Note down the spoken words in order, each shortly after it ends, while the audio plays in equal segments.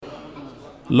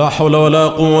لا حول ولا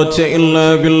قوة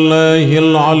إلا بالله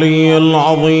العلي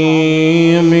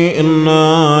العظيم.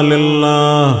 إنا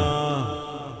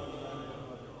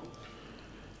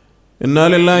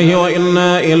لله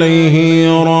وإنا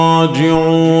إليه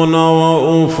راجعون.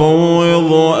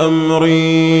 وأفوض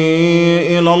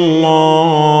أمري إلى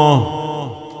الله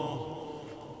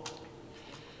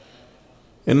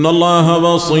إن الله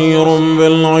بصير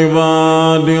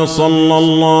بالعباد. صلى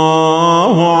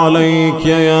الله عليك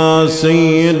يا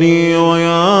سيدي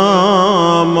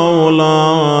ويا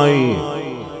مولاي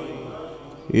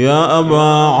يا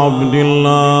أبا عبد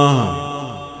الله.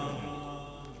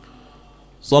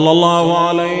 صلى الله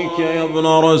عليك يا ابن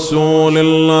رسول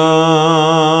الله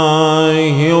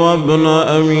وابن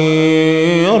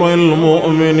أمير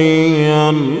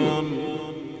المؤمنين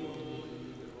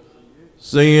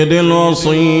سيد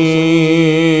الوصين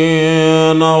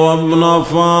وابن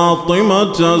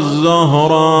فاطمة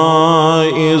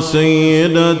الزهراء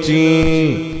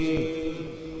سيدتي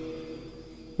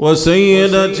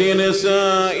وسيدة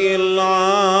نساء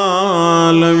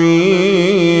العالمين.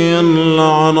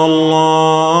 لعن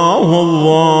الله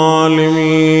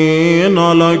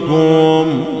الظالمين لكم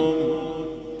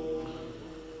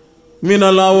من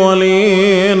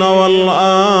الأولين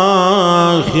والآخرين.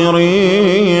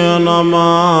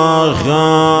 ما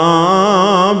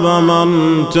خاب من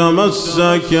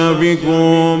تمسك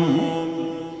بكم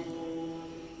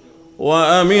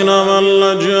وأمن من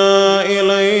لجأ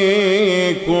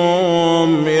إليكم.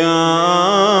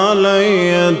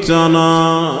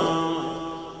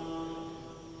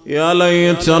 يا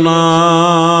ليتنا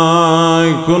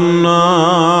كنا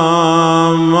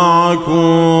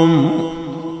معكم.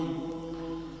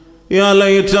 يا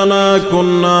ليتنا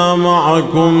كنا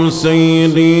معكم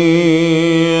سيدي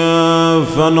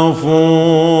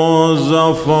فنفوز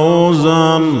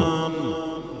فوزا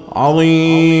عظيما.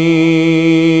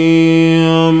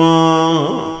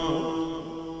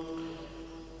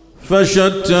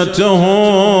 فشتتهم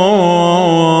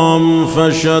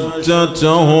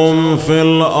في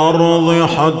الأرض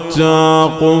حتى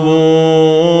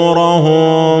قبورهم.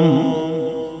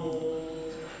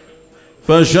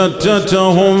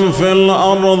 فشتتهم في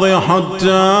الأرض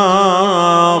حتى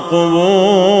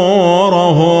قبورهم.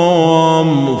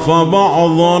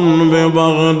 فبعض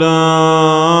ببغداد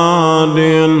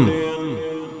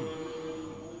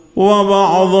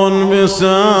وبعض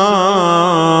بسامرة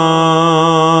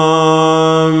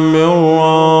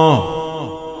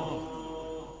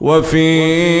وفي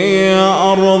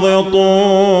أرض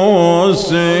طوس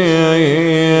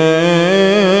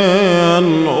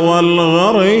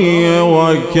والغري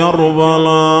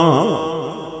وكربلاء.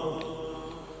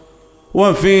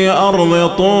 وفي أرض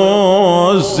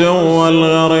طوس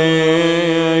والغري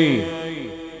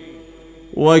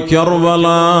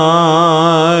وكربلاء.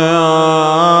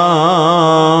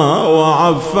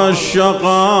 وعف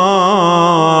الشقاء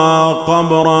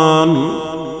قبرا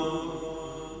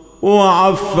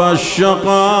وعف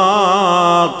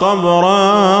الشقاء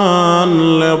قبرا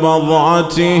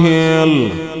لبضعته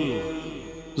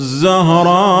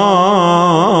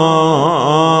الزهراء.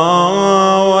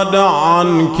 ودع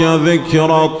عنك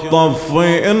ذكر الطف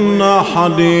إن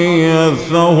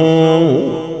حديثه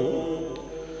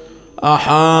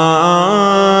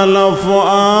أحال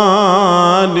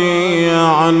فؤادي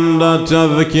عند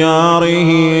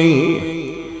تذكاره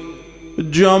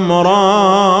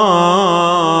جمرا.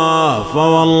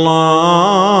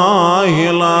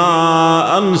 فوالله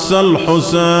لا أنسى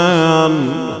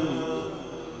الحسين.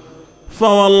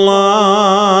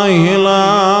 فوالله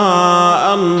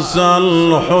لا أنسى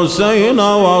الحسين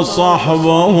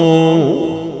وصحبه.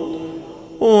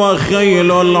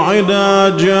 وخيل العدا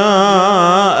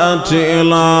جاءت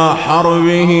إلى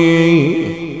حربه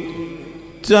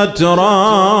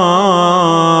تتراه.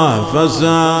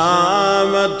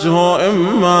 فسامته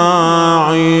إما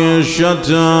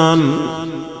عيشة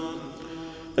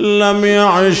لم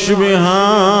يعش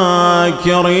بها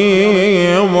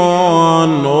كريم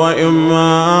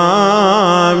وإما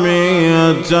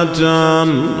ميتة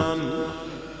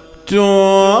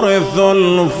تورث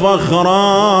الفخر.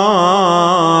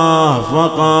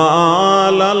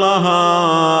 فقال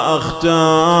لها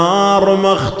اختار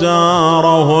ما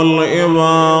اختاره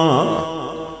الإمام.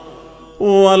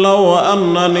 ولو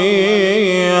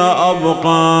أنني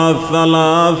أبقى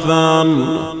ثلاثا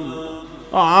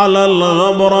على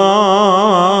الغبراء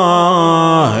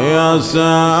يا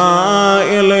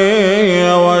سائلي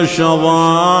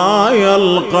وشظايا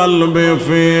القلب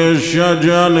في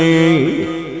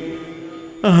شجني.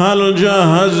 هل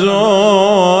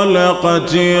جهزوا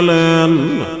لقتيل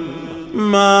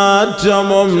مات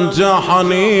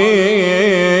ممتحني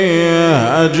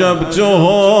أجبته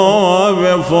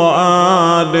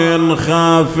بفؤاد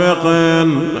خافق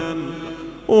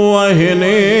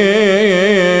وهني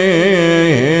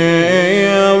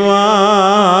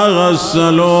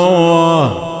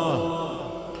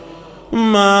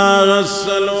ما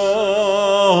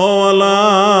غسلوه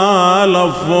ولا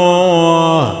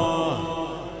لفوه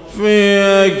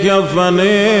في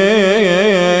كفني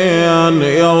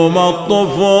يوم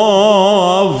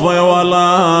الطفوف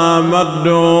ولا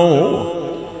مدوا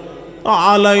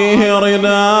عليه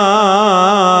رداء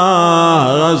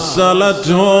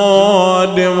غسلته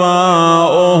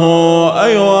دماؤه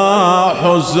أيوا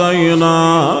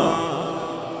حسينا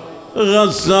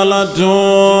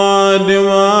غسلته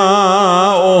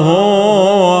دماؤه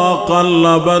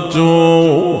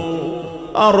وقلبته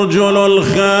أرجل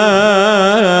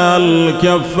الخيل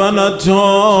كفنته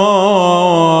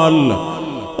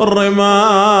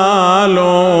الرمال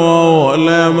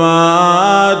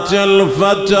لمات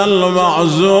الفتى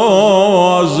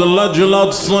المعزوز لجل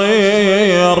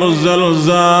تصير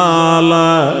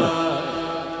زلزاله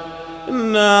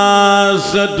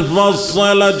ناس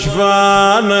تفصل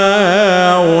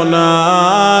اجفانه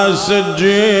وناس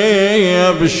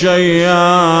تجيب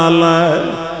شياله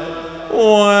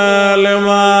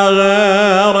ولما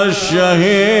غير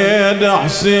الشهيد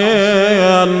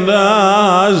حسين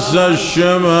داس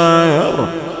الشمر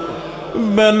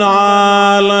بن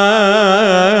عاله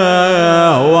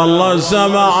والله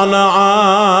سمعنا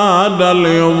عاد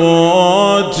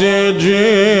اليموت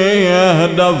يجيه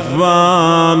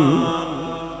دفان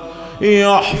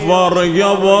يحفر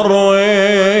قبر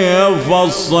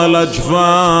ويفصل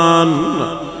اجفان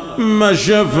ما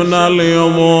شفنا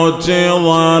اليموت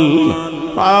يظل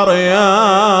عريان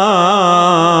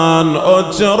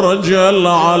وترجل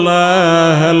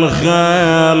عليه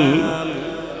الخيل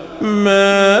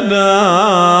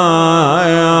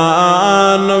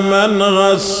مدايان من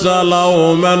غسل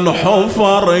ومن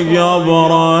حفر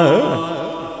قبره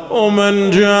ومن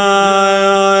جاب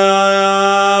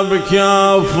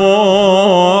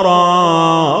كافورا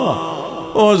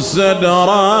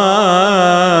والسدرة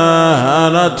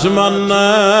أنا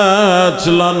تمنيت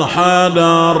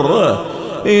لنحدر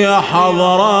يا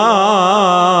حضره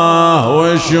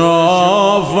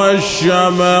وشوف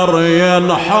الشمر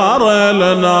ينحر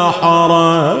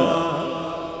النحره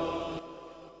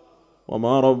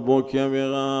وما ربك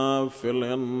بغافل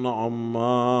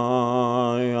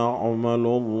عما يعمل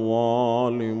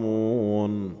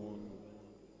الظالمون.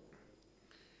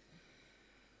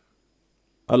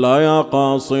 ألا يا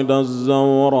قاصد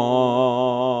الزوراء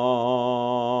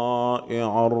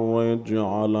عرج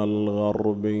على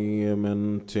الغربي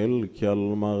من تلك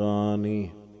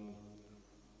المغاني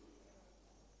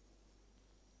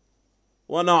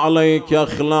ونعليك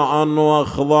اخلعا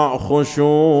واخضع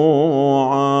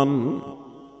خشوعا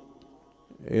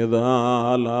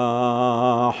إذا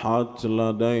لاحت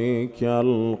لديك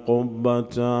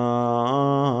القبتان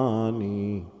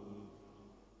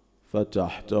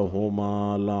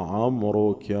فتحتهما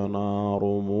لعمرك نار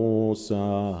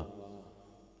موسى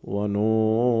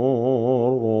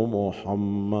ونور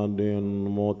محمد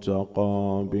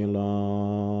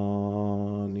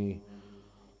متقابلان.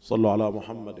 صلوا على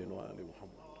محمد وآل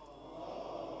محمد.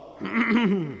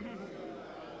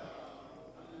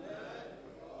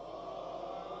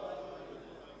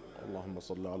 اللهم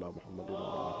صل على محمد وآل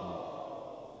محمد.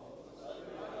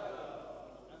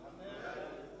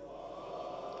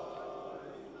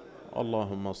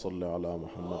 اللهم صل على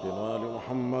محمد وآل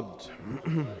محمد.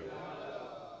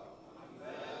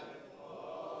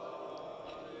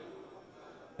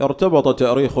 ارتبط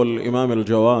تاريخ الامام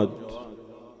الجواد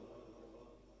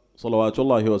صلوات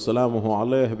الله وسلامه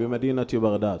عليه بمدينة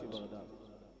بغداد،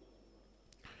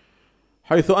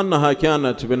 حيث أنها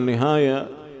كانت بالنهاية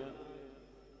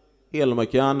هي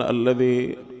المكان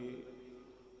الذي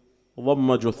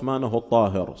ضم جثمانه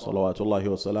الطاهر صلوات الله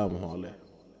وسلامه عليه.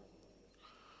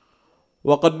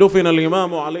 وقد دفن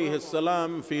الإمام عليه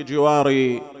السلام في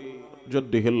جوار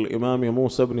جده الإمام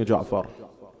موسى بن جعفر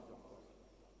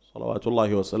صلوات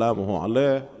الله وسلامه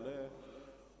عليه،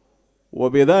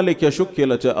 وبذلك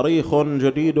شكل تاريخ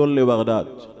جديد لبغداد،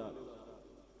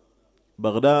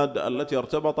 بغداد التي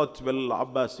ارتبطت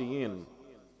بالعباسيين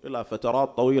إلى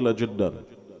فترات طويلة جدا.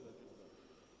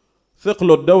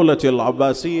 ثقل الدولة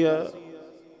العباسية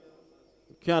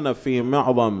كان في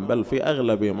معظم بل في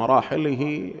أغلب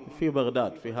مراحله في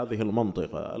بغداد، في هذه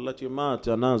المنطقة التي ما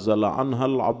تنازل عنها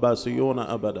العباسيون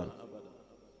أبدا،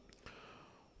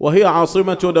 وهي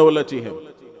عاصمة دولتهم.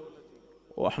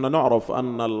 وإحنا نعرف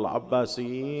أن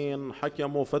العباسيين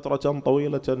حكموا فترة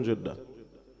طويلة جدا،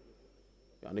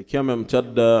 يعني كم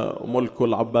امتد ملك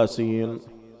العباسيين؟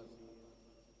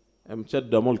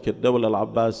 امتد ملك الدولة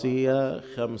العباسية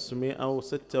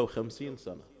 556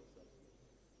 سنة.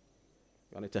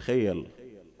 يعني تخيل،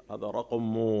 هذا رقم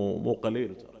مو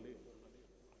قليل،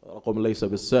 رقم ليس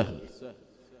بالسهل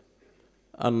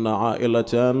أن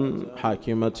عائلة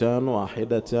حاكمة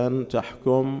واحدة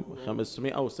تحكم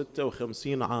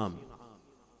 556 عام،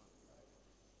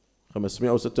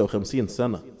 556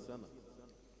 سنة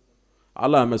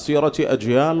على مسيرة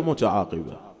أجيال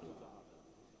متعاقبة.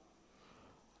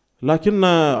 لكن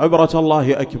عبرة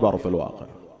الله أكبر في الواقع.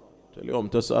 اليوم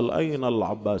تسأل أين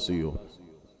العباسيون؟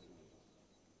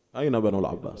 أين بنو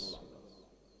العباس؟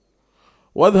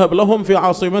 واذهب لهم في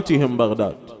عاصمتهم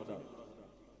بغداد.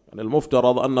 يعني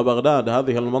المفترض أن بغداد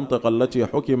هذه المنطقة التي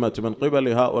حكمت من قبل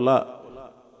هؤلاء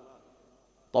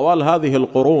طوال هذه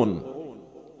القرون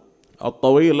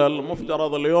الطويلة،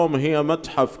 المفترض اليوم هي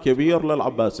متحف كبير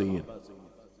للعباسيين.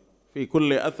 في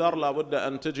كل أثر لابد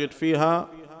أن تجد فيها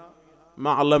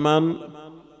معلما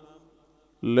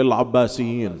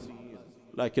للعباسيين،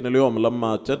 لكن اليوم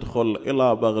لما تدخل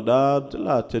إلى بغداد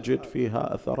لا تجد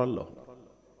فيها أثرا له.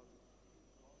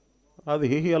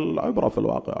 هذه هي العبرة في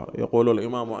الواقع. يقول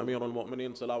الامام امير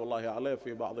المؤمنين سلام الله عليه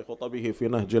في بعض خطبه في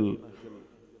نهج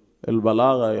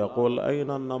البلاغة، يقول: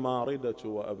 أين النماردة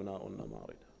وأبناء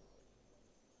النماردة؟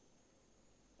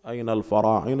 أين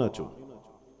الفراعنة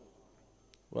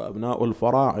وأبناء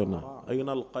الفراعنة؟ أين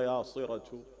القياصرة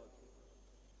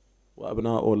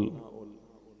وأبناء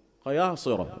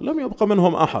القياصرة؟ لم يبق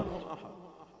منهم أحد،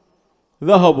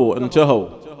 ذهبوا انتهوا.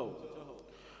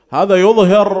 هذا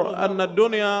يظهر أن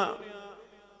الدنيا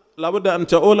لابد أن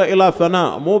تؤول إلى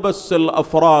فناء، مو بس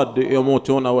الأفراد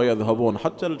يموتون ويذهبون،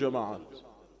 حتى الجماعات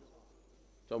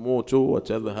تموت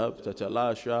وتذهب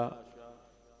تتلاشى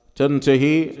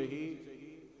تنتهي،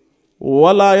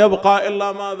 ولا يبقى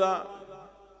إلا ماذا؟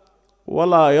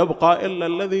 ولا يبقى إلا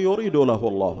الذي يريد له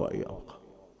الله أن يبقى.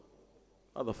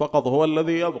 هذا فقط هو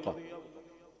الذي يبقى.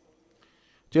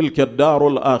 تلك الدار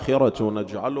الآخرة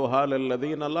نجعلها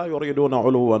للذين لا يريدون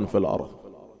علوا في الأرض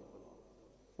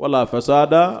ولا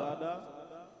فسادا،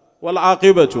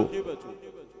 والعاقبة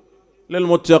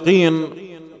للمتقين.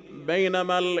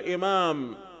 بينما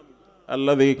الإمام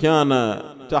الذي كان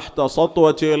تحت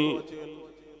سطوة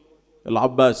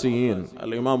العباسيين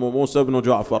الإمام موسى بن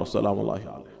جعفر سلام الله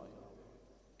عليه،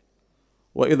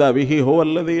 وإذا به هو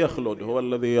الذي يخلد، هو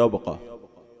الذي يبقى،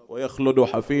 ويخلد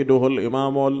حفيده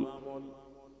الإمام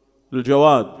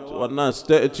الجواد، والناس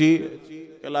تأتي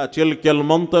إلى تلك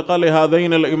المنطقة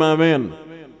لهذين الإمامين.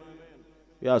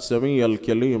 يا سمي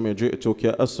الكليم جئتك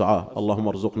أسعى، اللهم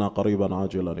ارزقنا قريبا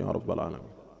عاجلا يا رب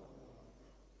العالمين.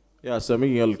 يا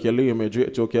سمي الكليم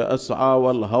جئتك أسعى،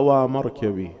 والهوى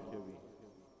مركبي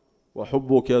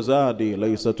وحبك زادي،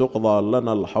 ليس تقضى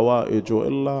لنا الحوائج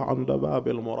إلا عند باب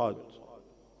المراد.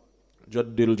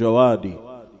 جد الجواد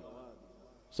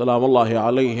سلام الله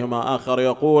عليه ما آخر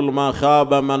يقول: ما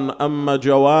خاب من أم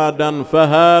جوادا،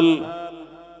 فهل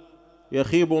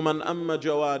يخيب من أم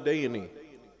جوادين.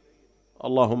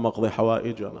 اللهم اقض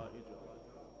حوائجنا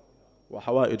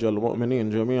وحوائج المؤمنين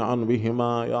جميعا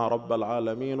بهما يا رب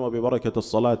العالمين، وببركة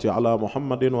الصلاة على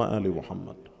محمد وآل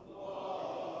محمد.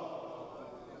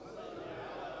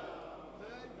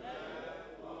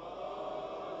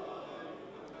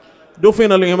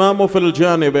 دفن الإمام في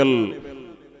الجانب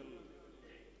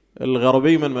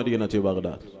الغربي من مدينة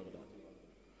بغداد.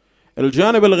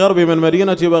 الجانب الغربي من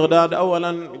مدينة بغداد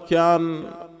أولا كان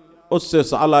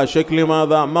أسس على شكل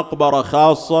ماذا؟ مقبرة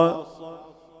خاصة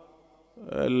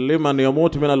لمن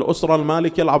يموت من الأسرة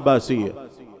المالكة العباسية.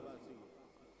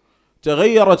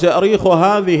 تغير تاريخ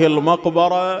هذه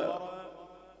المقبرة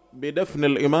بدفن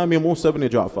الإمام موسى بن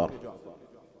جعفر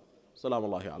سلام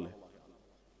الله عليه.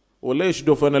 وليش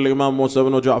دفن الإمام موسى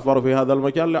بن جعفر في هذا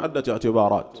المكان؟ لعدة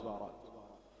اعتبارات.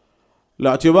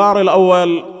 الاعتبار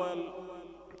الأول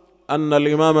أن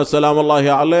الإمام سلام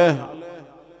الله عليه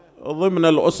ضمن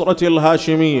الأسرة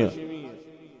الهاشمية،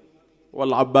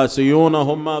 والعباسيون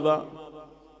هم ماذا؟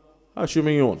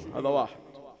 هاشميون. هذا واحد.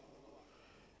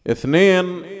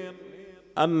 اثنين،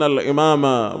 أن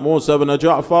الإمام موسى بن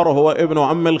جعفر هو ابن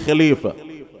عم الخليفة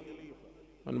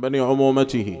من بني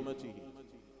عمومته.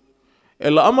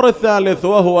 الأمر الثالث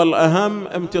وهو الأهم،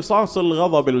 امتصاص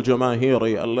الغضب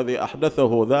الجماهيري الذي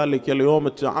أحدثه ذلك اليوم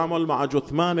التعامل مع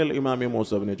جثمان الإمام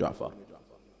موسى بن جعفر.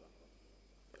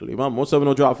 الإمام موسى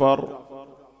بن جعفر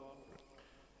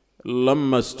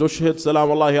لما استشهد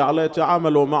سلام الله عليه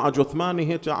تعاملوا مع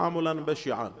جثمانه تعاملا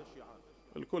بشعا،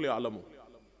 الكل يعلمون.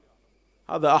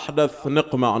 هذا أحدث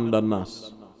نقمة عند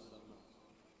الناس،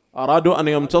 أرادوا أن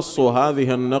يمتصوا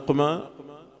هذه النقمة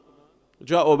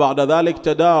جاءوا بعد ذلك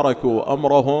تداركوا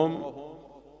أمرهم.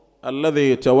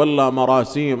 الذي تولى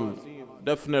مراسيم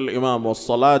دفن الإمام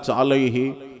والصلاة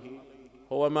عليه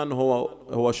هو من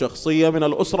هو شخصية من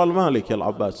الأسرة المالكة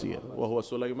العباسية، وهو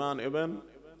سليمان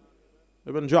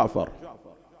ابن جعفر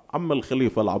عم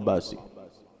الخليفة العباسي.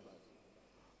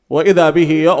 وإذا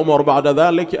به يأمر بعد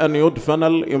ذلك أن يدفن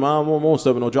الإمام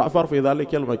موسى بن جعفر في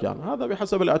ذلك المكان. هذا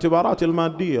بحسب الاعتبارات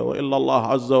المادية، وإلا الله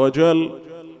عز وجل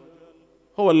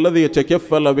هو الذي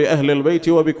تكفل بأهل البيت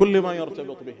وبكل ما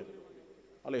يرتبط بهم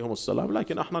عليهم السلام.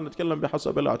 لكن احنا نتكلم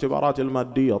بحسب الاعتبارات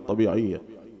المادية الطبيعية،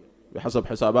 بحسب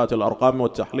حسابات الأرقام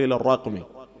والتحليل الرقمي،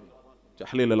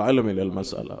 التحليل العلمي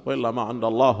للمسألة. وإلا ما عند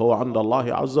الله هو عند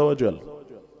الله عز وجل.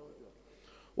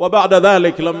 وبعد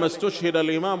ذلك لما استشهد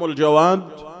الإمام الجواد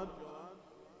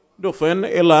دفن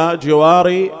إلى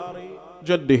جوار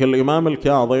جده الإمام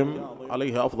الكاظم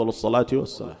عليه أفضل الصلاة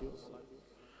والسلام.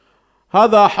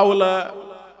 هذا حول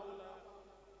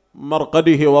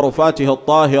مرقده ورفاته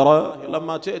الطاهرة.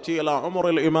 لما تأتي إلى عمر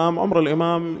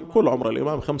الإمام كل عمر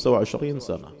الإمام 25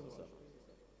 سنة،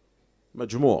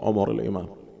 مجموع عمر الإمام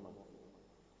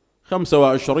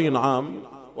 25 عام.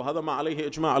 وهذا ما عليه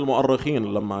إجماع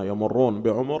المؤرخين لما يمرون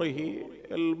بعمره.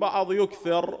 البعض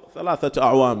يكثر 3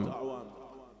 أعوام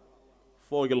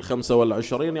فوق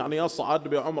 25، يعني يصعد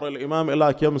بعمر الإمام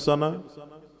إلى كم سنة؟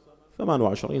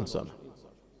 28 سنة.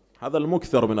 هذا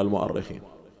المكثر من المؤرخين.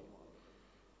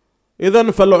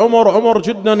 إذن فالعمر عمر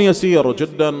جدا يسير،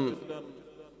 جدا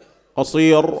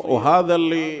قصير. وهذا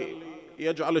اللي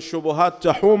يجعل الشبهات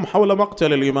تحوم حول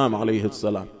مقتل الإمام عليه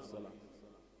السلام،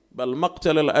 بل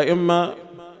مقتل الأئمة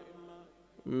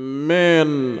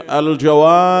من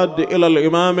الجواد إلى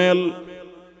الإمام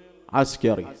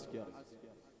العسكري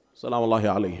سلام الله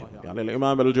عليه. يعني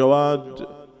الإمام الجواد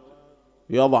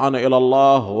يضعن إلى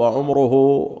الله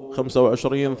وعمره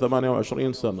 25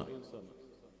 28 سنة.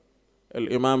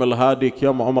 الإمام الهادي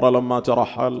كم عمره لما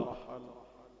ترحل؟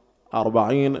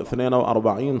 40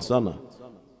 42 سنة.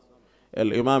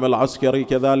 الإمام العسكري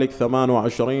كذلك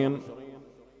 28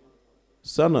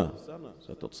 سنة.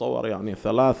 ستتصور يعني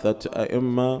 3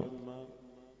 أئمة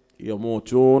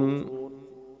يموتون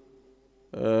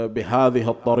بهذه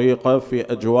الطريقة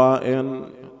في أجواء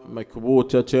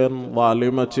مكبوتة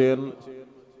ظالمة،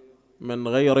 من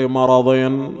غير مرض،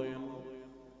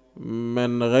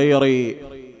 من غير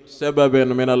سبب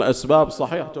من الأسباب.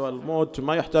 صحيح الموت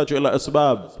ما يحتاج إلى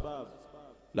أسباب،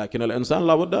 لكن الإنسان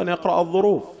لابد أن يقرأ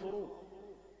الظروف.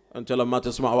 أنت لما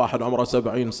تسمع واحد عمره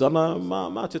 70 سنة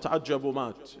ما تتعجب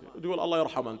ومات، تقول الله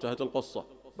يرحمه انتهت القصة،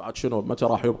 بعد شنو متى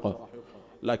راح يبقى؟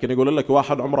 لكن يقول لك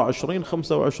واحد عمره 20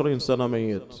 25 سنة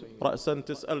ميت، رأسا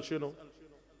تسأل شنو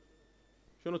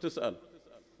تسأل؟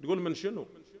 تقول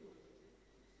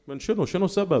من شنو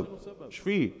سبب؟ ايش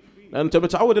فيه؟ لأن أنت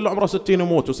متعود اللي عمره 60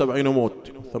 يموت و70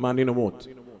 يموت 80 يموت.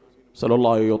 سأل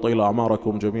الله يطيل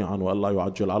أعماركم جميعا وأن لا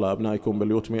يعجل على أبنائكم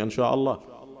باليتم إن شاء الله.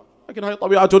 لكن هاي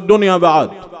طبيعة الدنيا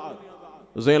بعد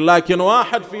زين. لكن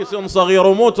واحد في سن صغير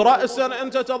يموت رأسا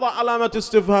أنت تضع علامة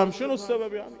استفهام، شنو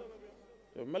السبب يعني؟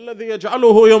 ما الذي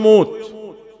يجعله يموت؟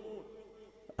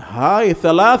 هاي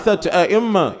 3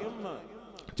 أئمة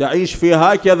تعيش في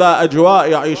هكذا أجواء،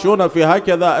 يعيشون في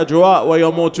هكذا أجواء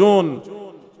ويموتون،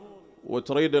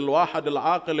 وتريد الواحد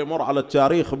العاقل يمر على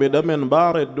التاريخ بدم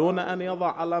بارد دون أن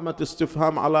يضع علامة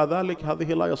استفهام على ذلك.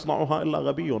 هذه لا يصنعها إلا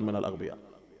غبي من الأغبياء.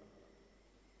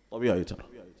 طبيعي ترى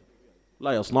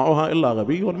لا يصنعها إلا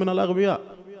غبي من الأغبياء.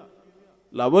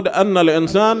 لابد أن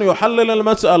الإنسان يحلل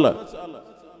المسألة.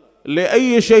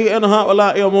 لأي شيء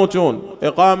هؤلاء يموتون؟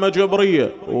 إقامة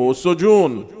جبرية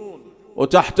وسجون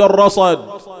وتحت الرصد.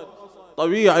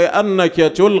 طبيعي أنك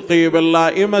تلقي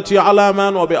باللائمة على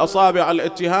من؟ وبأصابع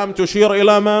الاتهام تشير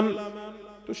إلى من؟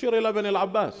 تشير إلى بني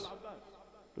العباس،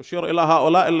 تشير إلى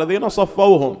هؤلاء الذين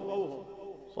صفوهم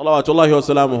صلوات الله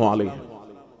وسلامه عليهم.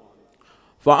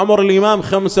 فعمر الإمام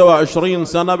 25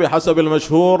 سنة بحسب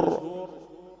المشهور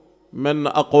من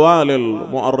أقوال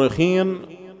المؤرخين.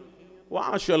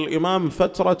 وعاش الإمام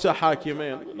فترة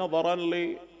حاكمين نظرا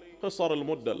لقصر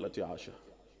المدة التي عاشها.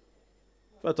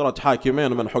 فترة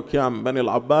حاكمين من حكام بني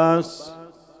العباس.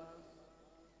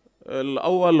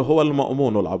 الأول هو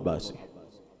المأمون العباسي،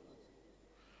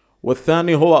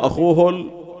 والثاني هو أخوه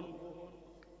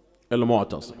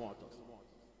المعتصم.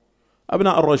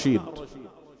 أبناء الرشيد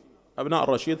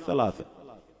 3: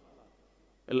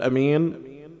 الأمين،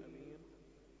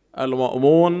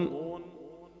 المأمون،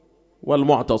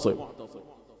 والمعتصم.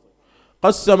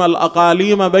 قسم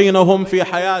الأقاليم بينهم في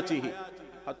حياته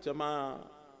حتى ما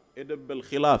يدب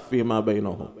الخلاف فيما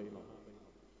بينهم،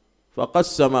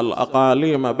 فقسم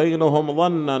الأقاليم بينهم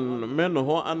ظنا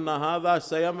منه أن هذا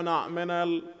سيمنع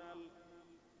من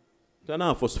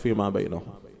تنافس فيما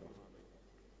بينهم.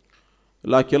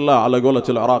 لكن لا، على قولة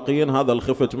العراقيين هذا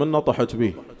الخفت منه طحت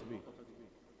به.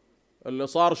 اللي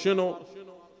صار شنو؟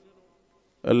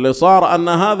 اللي صار أن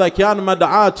هذا كان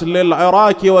مدعاة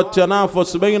للعراك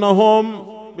والتنافس بينهم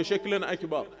بشكل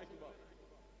أكبر.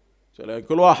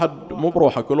 كل واحد مو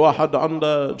بروحه، كل واحد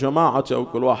عنده جماعته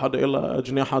وكل واحد إلى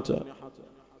أجنحته.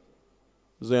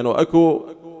 زين، وأكو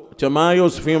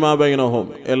تمايز فيما بينهم.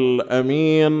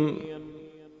 الأمين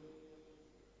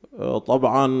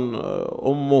طبعا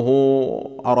أمه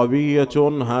عربية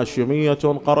هاشمية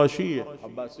قرشية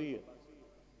عباسية،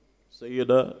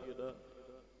 سيدة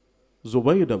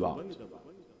زبيدة بعد،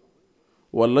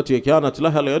 والتي كانت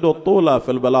لها اليد الطولى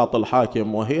في البلاط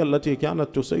الحاكم، وهي التي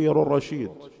كانت تسير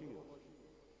الرشيد.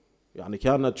 يعني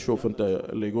كانت، شوف انت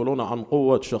اللي يقولون عن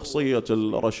قوة شخصية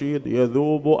الرشيد،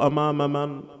 يذوب أمام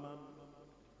من؟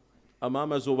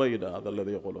 أمام زبيدة. هذا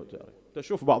الذي يقوله تاريخ.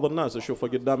 تشوف بعض الناس يشوفه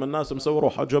قدام الناس مسوي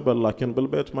روحه جبل، لكن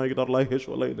بالبيت ما يقدر لا يهش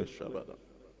ولا ينش أبدا.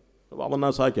 بعض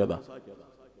الناس هكذا.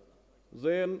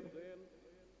 زين،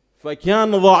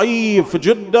 فكان ضعيف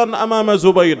جدا أمام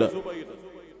زبيدة.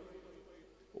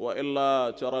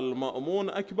 وإلا ترى المأمون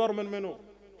أكبر من منو؟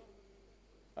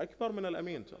 أكبر من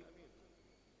الأمين. ترى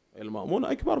المأمون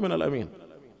أكبر من الأمين،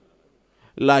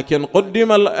 لكن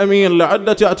قدم الأمين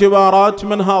لعدة اعتبارات،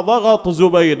 منها ضغط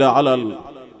زبيدة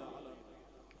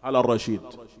على الرشيد.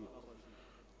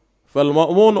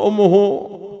 فالمأمون أمه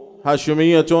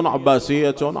هاشمية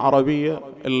عباسية عربية،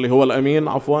 اللي هو الأمين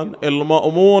عفوا.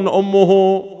 المأمون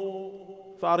أمه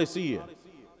فارسية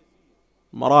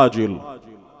مراجل،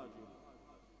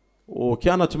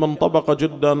 وكانت من طبقة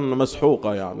جدا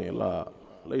مسحوقة، يعني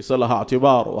ليس لها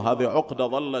اعتبار. وهذه عقدة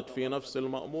ظلت في نفس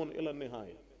المأمون إلى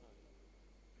النهاية،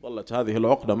 ظلت هذه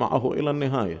العقدة معه إلى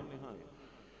النهاية.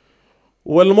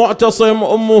 والمعتصم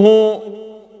أمه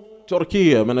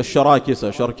تركية من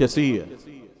الشراكسة، شركسية،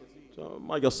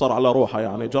 ما قصر على روحه،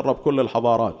 يعني جرب كل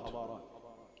الحضارات،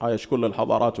 عايش كل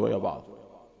الحضارات ويا بعض.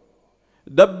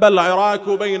 دب العراك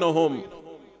بينهم،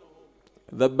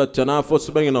 ذب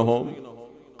التنافس بينهم.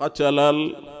 قتل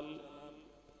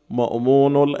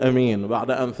المأمون الأمين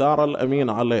بعد أن ثار الأمين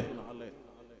عليه.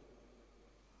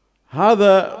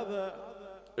 هذا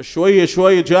شوي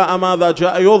شوي جاء ماذا؟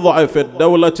 جاء يضعف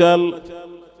الدولة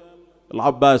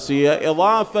العباسية،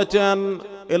 إضافة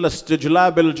إلى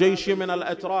استجلاب الجيش من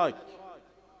الأتراك.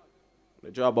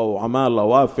 جابوا عمالة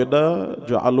وافدة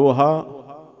جعلوها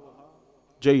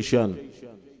جيشا.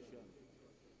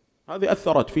 هذه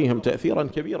أثرت فيهم تأثيرا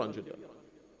كبيرا جدا.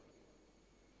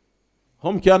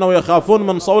 هم كانوا يخافون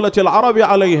من صولة العرب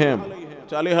عليهم،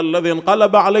 تاليها الذي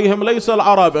انقلب عليهم ليس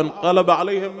العرب، انقلب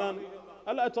عليهم من؟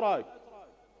 الأتراك.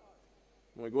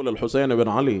 ويقول الحسين بن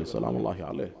علي سلام الله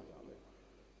عليه: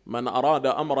 من أراد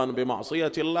أمرا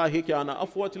بمعصية الله كان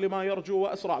أفوت لما يرجو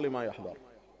وأسرع لما يحذر.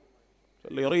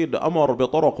 اللي يريد أمر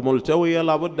بطرق ملتوية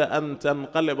لابد أن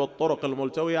تنقلب الطرق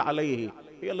الملتوية عليه،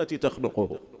 هي التي تخنقه.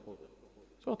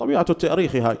 طبيعة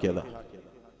التاريخ هكذا.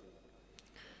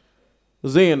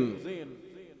 زين،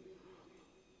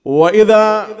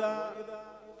 وإذا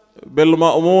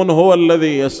بالمأمون هو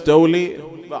الذي يستولي.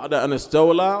 بعد أن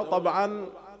استولى طبعا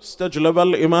استجلب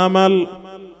الإمام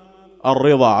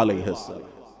الرضا عليه السلام.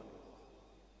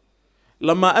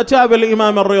 لما أتى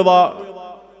بالإمام الرضا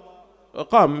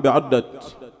قام بعدة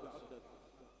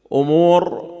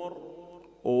أمور.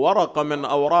 ورقة من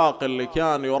أوراق اللي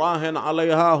كان يراهن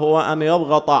عليها هو أن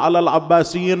يضغط على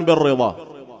العباسيين بالرضا،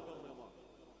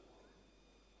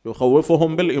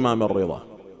 يخوفهم بالإمام الرضا.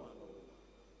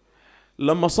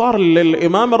 لما صار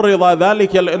للإمام الرضا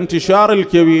ذلك الانتشار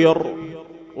الكبير،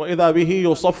 وإذا به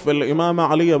يصف الإمام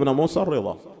علي بن موسى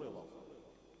الرضا،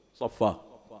 صفاه.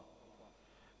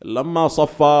 لما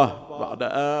صفاه بعد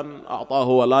أن أعطاه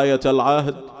ولاية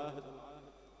العهد،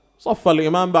 صف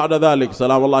الإمام بعد ذلك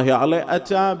سلام الله عليه،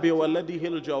 أتى بولده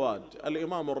الجواد.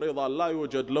 الإمام الرضا لا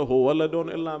يوجد له ولد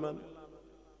إلا من؟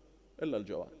 إلا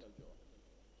الجواد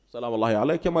سلام الله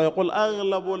عليه، كما يقول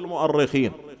أغلب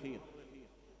المؤرخين.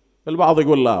 البعض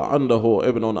يقول لا، عنده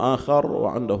ابن آخر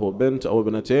وعنده بنت أو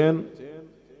ابنتين،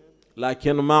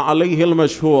 لكن ما عليه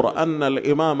المشهور أن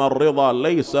الإمام الرضا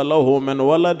ليس له من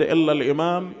ولد إلا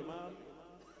الإمام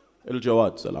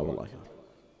الجواد سلام الله عليه.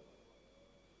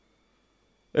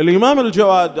 الإمام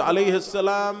الجواد عليه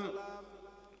السلام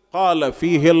قال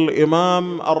فيه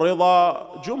الإمام الرضا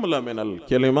جملة من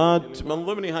الكلمات، من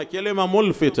ضمنها كلمة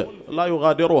ملفتة لا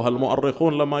يغادرها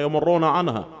المؤرخون لما يمرون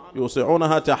عنها،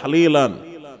 يوسعونها تحليلا: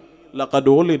 لقد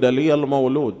ولد لي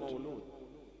المولود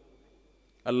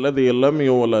الذي لم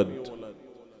يولد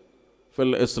في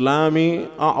الإسلام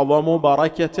أعظم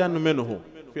بركة منه.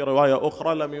 في رواية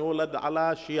أخرى: لم يولد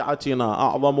على شيعتنا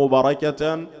أعظم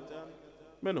بركة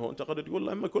منه. أنت قد تقول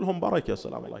الأئمة كلهم بركة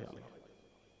سلام الله عليه،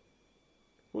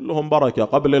 كلهم بركة،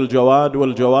 قبل الجواد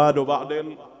والجواد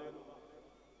وبعد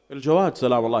الجواد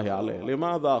سلام الله عليه.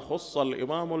 لماذا خص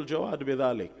الإمام الجواد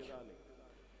بذلك؟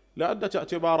 لعدة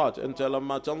اعتبارات. أنت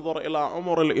لما تنظر إلى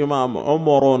عمر الإمام،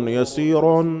 عمر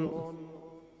يسير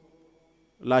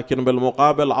لكن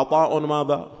بالمقابل عطاء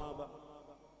ماذا؟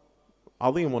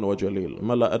 عظيم وجليل،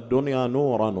 ملأ الدنيا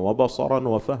نورا وبصرا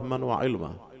وفهما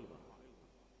وعلما.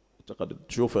 قد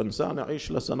تشوف إنسان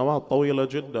يعيش لسنوات طويلة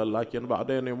جدا لكن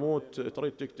بعدين يموت،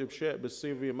 تريد تكتب شيء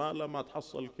بالسي في ماله ما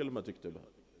تحصل كلمة تكتبها،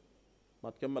 ما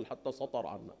تكمل حتى سطر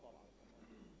عنه.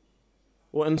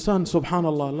 وإنسان سبحان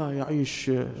الله لا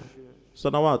يعيش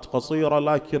سنوات قصيرة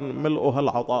لكن ملؤها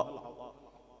العطاء،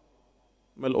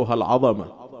 ملؤها العظمة.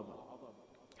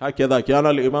 هكذا كان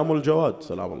الإمام الجواد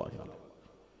سلام الله عليه.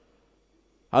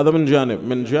 هذا من جانب.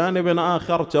 من جانب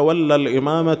آخر تولى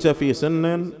الإمامة في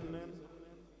سن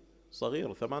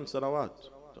صغير، 8 سنوات.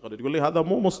 تقدر تقول لي هذا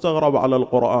مو مستغرب على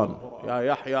القرآن، يا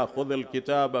يحيى خذ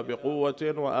الكتاب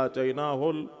بقوة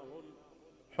وآتيناه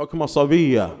الحكم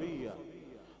صبيا.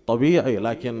 طبيعي،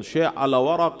 لكن شيء على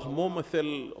ورق مو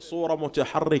مثل صورة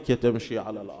متحركة تمشي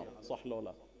على الأرض، صح لو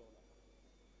لا؟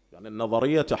 يعني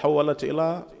النظرية تحولت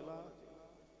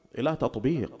إلى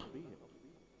تطبيق.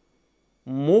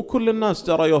 مو كل الناس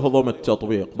ترى يهضم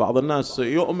التطبيق، بعض الناس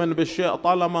يؤمن بالشيء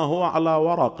طالما هو على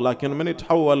ورق، لكن من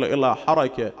يتحول إلى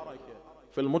حركة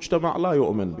في المجتمع لا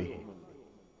يؤمن به.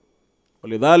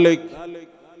 ولذلك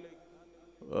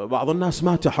بعض الناس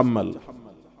ما تحمل،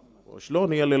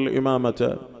 وشلون يلي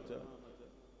الإمامة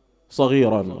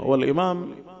صغيرا؟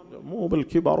 والإمام مو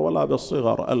بالكبر ولا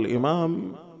بالصغر،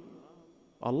 الإمام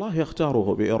الله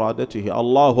يختاره بإرادته،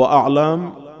 الله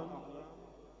أعلم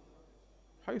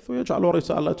حيث يجعل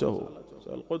رسالته.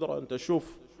 القدرة، أنت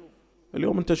تشوف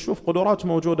اليوم، أنت تشوف قدرات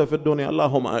موجودة في الدنيا، لا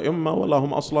هم أئمة ولا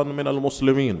هم أصلا من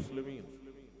المسلمين،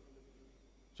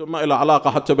 ثم إلى علاقة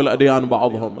حتى بالأديان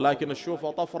بعضهم، لكن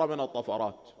تشوفه طفرة من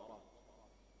الطفرات،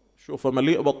 شوفه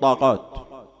مليء بالطاقات.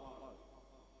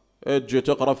 اجي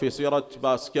تقرأ في سيرة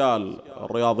باسكال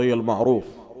الرياضي المعروف،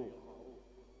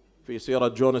 في سيرة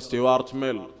جون ستيوارت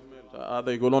ميل،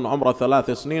 هذا يقولون عمره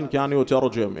 3 سنين كان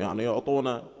يترجم، يعني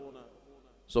يعطونا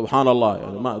سبحان الله،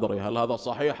 يعني ما أدري هل هذا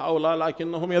صحيح أو لا،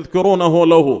 لكنهم يذكرونه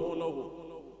له.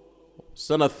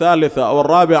 السنة 3 أو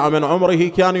 4 من عمره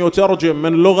كان يترجم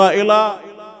من لغة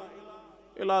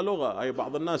إلى لغة. أي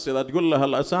بعض الناس إذا تقول لها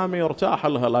الأسامي يرتاح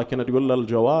لها، لكن تقول له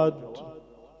الجواد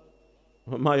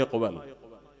ما يقبل.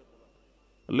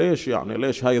 ليش يعني؟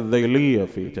 ليش هاي الذيلية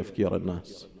في تفكير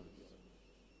الناس؟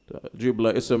 جيب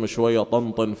له اسم شوية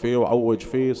طنطن فيه وعوج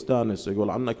فيه استانس، يقول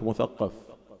عنك مثقف.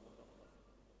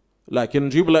 لكن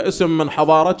جيب له اسم من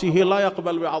حضارته لا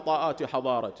يقبل بعطاءات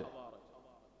حضارته.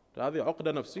 هذه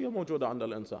عقدة نفسية موجودة عند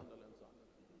الإنسان،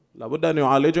 لابد أن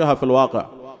يعالجها في الواقع.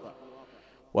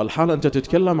 والحال أنت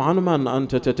تتكلم عن من؟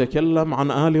 أنت تتكلم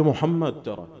عن آل محمد،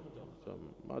 ترى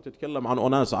ما تتكلم عن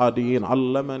أناس عاديين.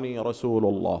 علمني رسول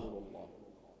الله،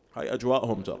 هاي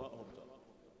أجواءهم ترى.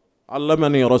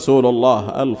 علمني رسول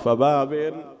الله 1000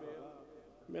 باب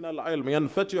من العلم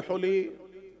ينفتح لي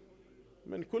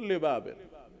من كل باب.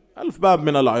 1000 باب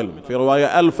من العلم، في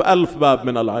رواية 1000 باب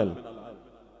من العلم.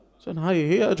 هاي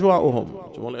هي أجواؤهم.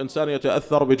 الإنسان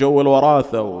يتأثر بجو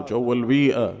الوراثة وجو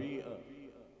البيئة،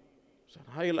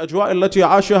 هاي الأجواء التي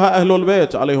عاشها أهل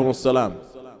البيت عليهم السلام،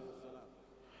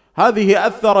 هذه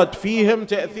أثرت فيهم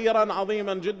تأثيرا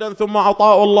عظيما جدا. ثم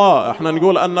عطاء الله، احنا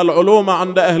نقول أن العلوم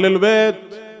عند أهل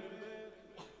البيت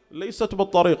ليست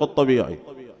بالطريق الطبيعي.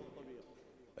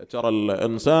 ترى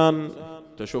الإنسان،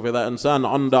 تشوف إذا إنسان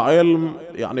عنده علم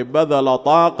يعني بذل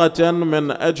طاقة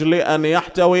من أجل أن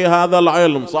يحتوي هذا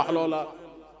العلم، صح لو لا؟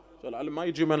 العلم ما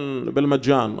يجي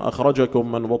بالمجان.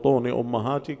 أخرجكم من بطون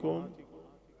أمهاتكم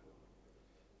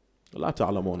لا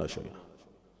تعلمون شيئا.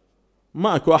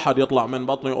 ما أكو أحد يطلع من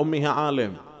بطن أمه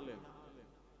عالم.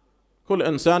 كل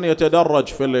إنسان يتدرج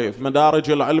في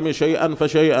مدارج العلم شيئا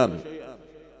فشيئا.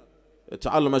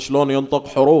 تعلم شلون ينطق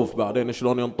حروف، بعدين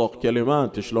شلون ينطق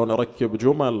كلمات، شلون يركب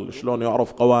جمل، شلون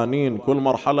يعرف قوانين. كل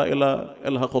مرحلة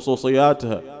إلها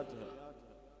خصوصياتها.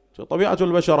 طبيعة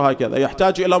البشر هكذا،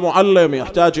 يحتاج إلى معلم،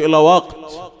 يحتاج إلى وقت،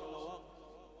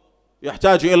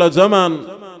 يحتاج إلى زمن.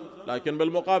 لكن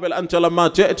بالمقابل أنت لما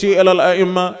تأتي إلى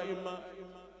الأئمة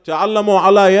تعلموا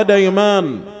على يدي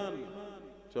من؟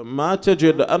 ما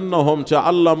تجد أنهم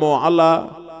تعلموا على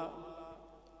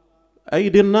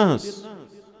أيدي الناس،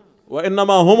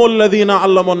 وإنما هم الذين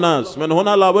علموا الناس. من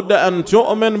هنا لابد أن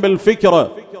تؤمن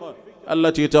بالفكرة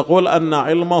التي تقول أن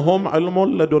علمهم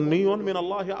علم لدني من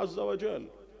الله عز وجل،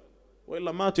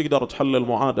 وإلا ما تقدر تحل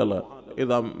المعادلة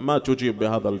إذا ما تجيب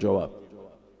بهذا الجواب.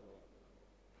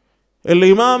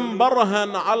 الإمام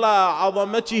برهن على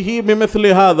عظمته بمثل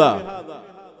هذا.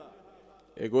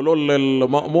 يقولون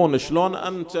للمأمون شلون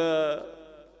أنت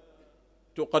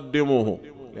تقدمه،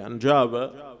 لأن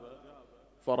جاب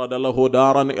فرد له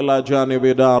دارا إلى جانب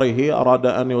داره، أراد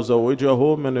أن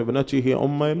يزوجه من ابنته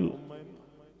أم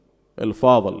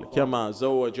الفاضل، كما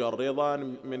زوج الرضا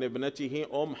من ابنته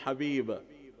أم حبيبة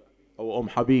أو أم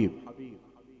حبيب.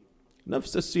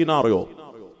 نفس السيناريو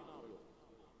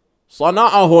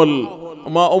صنعه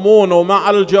المأمون مع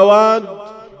الجواد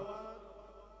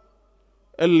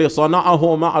اللي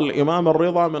صنعه مع الإمام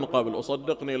الرضا من قبل.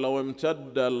 وصدقني لو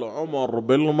امتد العمر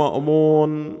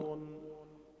بالمأمون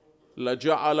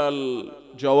لجعل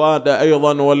الجواد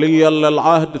أيضا وليا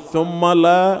للعهد، ثم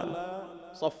لا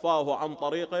صفاه عن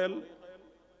طريق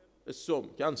السم،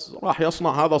 كان راح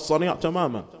يصنع هذا الصنيع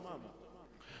تماما،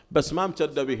 بس ما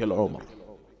امتد به العمر.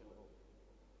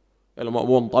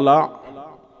 المأمون طلع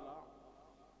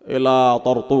إلى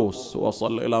طرطوس،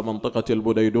 وصل إلى منطقة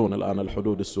البديدون الآن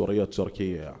الحدود السورية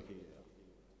التركية يعني.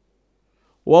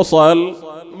 وصل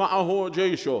معه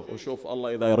جيشه، وشوف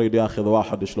الله إذا يريد ياخذ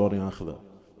واحد شلون ياخذه،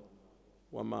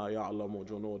 وما يعلم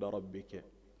جنود ربك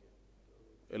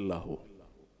إلا هو.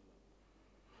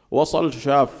 وصل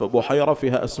شاف بحيرة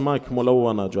فيها أسماك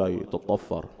ملونة جاي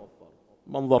تتطفر،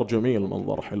 منظر جميل،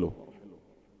 منظر حلو.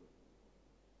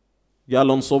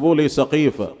 قال انصبوا لي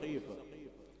سقيفة،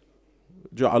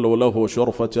 جعلوا له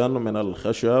شرفة من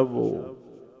الخشب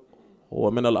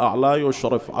ومن الأعلى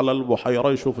يشرف على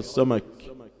البحيرة يشوف السمك.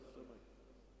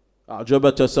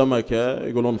 أعجبته سمكة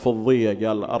يقولون فضية،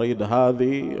 قال أريد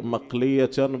هذه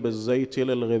مقلية بالزيت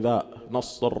للغذاء،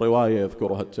 نص الرواية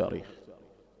يذكرها التاريخ.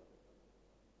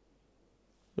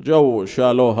 جو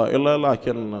شالوها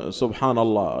لكن سبحان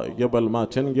الله قبل ما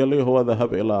تنقلي هو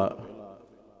ذهب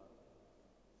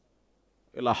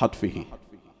إلى حتفه.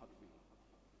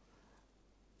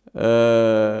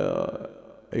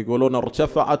 يقولون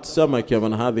ارتفعت سمكة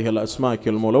من هذه الأسماك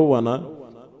الملونة.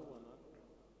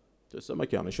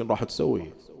 سمكة يعني شنو راح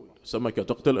تسوي؟ سمكة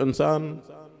تقتل إنسان؟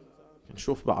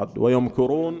 نشوف بعد.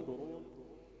 ويمكر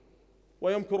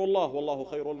الله والله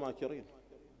خير الماكرين.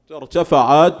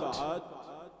 ارتفعت،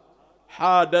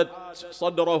 حادت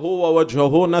صدره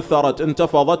ووجهه، نثرت،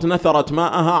 انتفضت، نثرت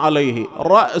ماءها عليه،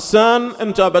 رأسا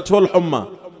انتابته الحمى،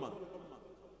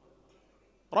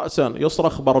 رأسا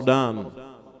يصرخ بردان،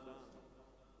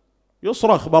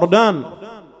 يصرخ بردان.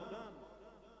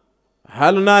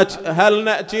 هل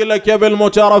نأتي لك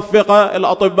بالمترفقة؟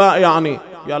 الأطباء يعني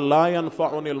قال لا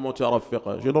ينفعني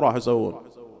المترفقة. شنو راح يسوون؟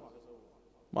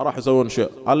 ما راح يسوون شيء.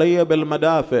 علي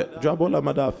بالمدافع، جابوا له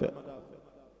مدافع،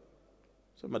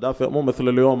 مدافع مو مثل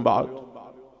اليوم بعد،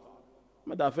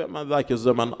 مدافع ما ذاك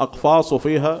الزمن، أقفاص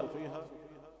وفيها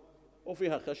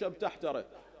خشب تحترق.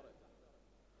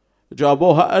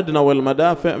 جابوها أدنى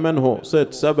المدافع منه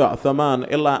 6 7 8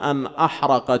 إلى أن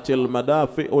أحرقت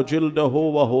المدافع جلده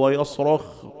وهو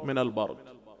يصرخ من البرد.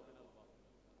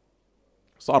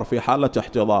 صار في حالة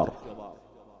احتضار.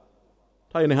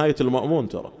 هاي نهاية المأمون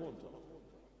ترى.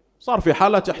 صار في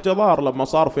حالة احتضار. لما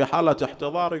صار في حالة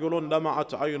احتضار يقولون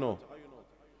دمعت عينه،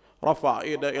 رفع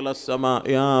ايده إلى السماء،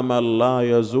 يا من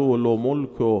لا يزول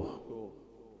ملكه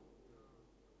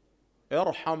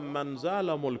ارحم من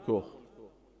زال ملكه.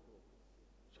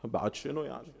 بعد شنو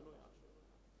يعني؟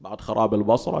 بعد خراب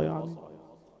البصرة يعني؟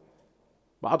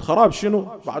 بعد خراب شنو؟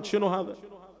 بعد شنو هذا؟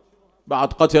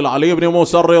 بعد قتل علي بن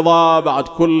موسى الرضا، بعد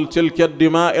كل تلك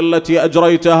الدماء التي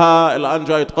أجريتها، الآن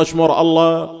جاي تقشمر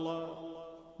الله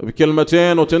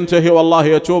بكلمتين وتنتهي والله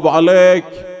يتوب عليك.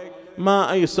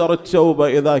 ما أيسر التوبة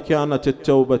إذا كانت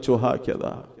التوبة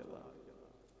هكذا.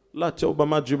 لا، التوبة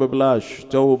ما تجيب بلاش.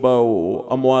 توبة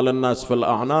وأموال الناس في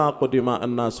الأعناق ودماء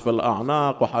الناس في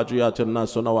الأعناق وحاجيات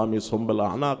الناس ونواميسهم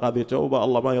بالأعناق، هذه توبة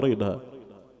الله ما يريدها،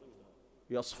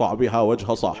 يصفع بها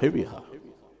وجه صاحبها.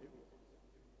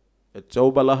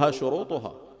 التوبة لها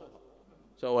شروطها،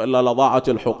 سواء إلا لضاعت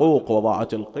الحقوق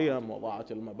وضاعت القيم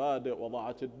وضاعت المبادئ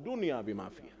وضاعت الدنيا بما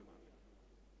فيها.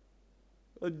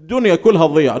 الدنيا كلها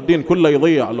تضيع، الدين كله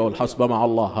يضيع لو الحسبة مع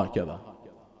الله هكذا.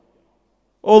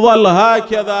 وظل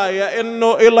هكذا يئن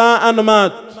إلى أن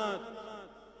مات.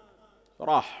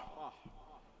 راح،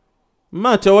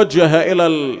 ما توجه إلى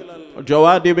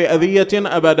الجواد بأذية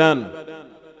أبدا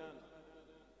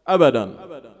أبدا.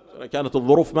 كانت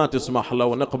الظروف ما تسمح،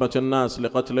 لو نقمة الناس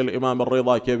لقتل الإمام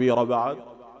الرضا كبيرة بعد.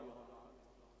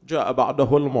 جاء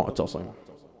بعده المعتصم.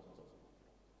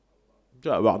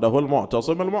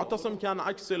 المعتصم كان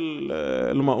عكس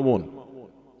المأمون.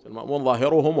 المأمون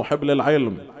ظاهره محب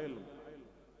للعلم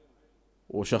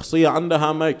وشخصية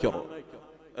عندها مكر.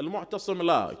 المعتصم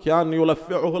لا، كان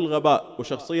يلفعه الغباء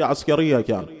وشخصية عسكرية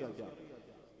كان.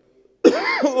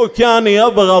 وكان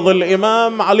يبغض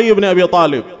الإمام علي بن أبي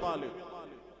طالب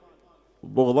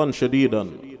بغضا شديدا.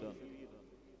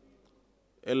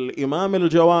 الإمام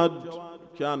الجواد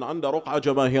كان عنده رقعة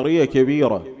جماهيرية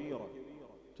كبيرة،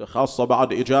 خاصة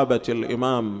بعد إجابة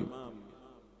الإمام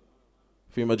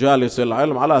في مجالس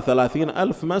العلم على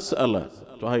 30,000 مسألة.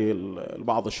 وهي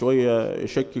البعض شوية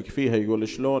يشكك فيها، يقول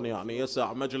شلون يعني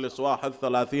يسع مجلس واحد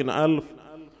 30,000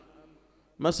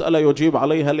 مسألة يجيب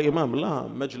عليها الإمام؟ لا،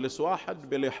 مجلس واحد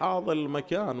بلحاظ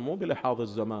المكان مو بلحاظ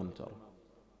الزمان، ترى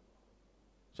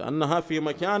كأنها في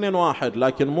مكان واحد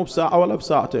لكن مو بساعة ولا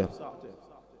بساعتين.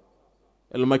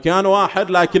 المكان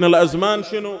واحد لكن الأزمان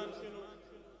شنو؟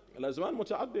 الأزمان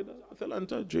متعددة. مثلا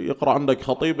أنت تجي يقرأ عندك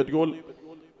خطيب، تقول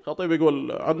خطيب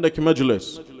يقول عندك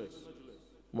مجلس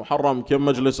محرم، كم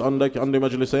مجلس عندك؟ عندي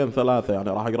مجلسين ثلاثة، يعني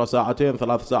راح أقرأ ساعتين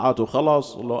 3 ساعات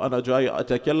وخلاص. لو أنا جاي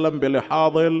أتكلم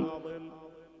بلحاظ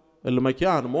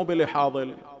المكان مو بلحاظ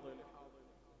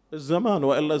الزمان،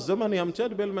 وإلا الزمن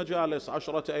يمتد بالمجالس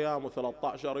 10 أيام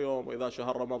و13 يوم، وإذا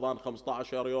شهر رمضان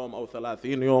 15 يوم أو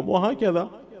 30 يوم وهكذا.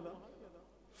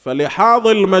 فلحاظ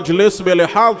المجلس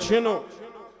بلحاظ شنو؟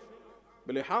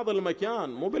 بلحاظ المكان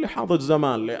مو بلحاظ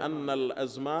الزمان، لأن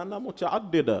الأزمان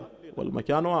متعددة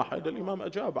والمكان واحد. الإمام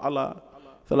أجاب على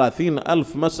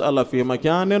 30,000 مسألة في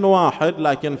مكان واحد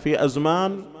لكن في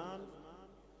أزمان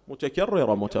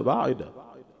متكررة متباعدة.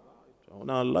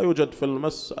 هنا لا يوجد في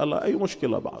المسألة أي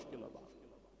مشكلة بعد.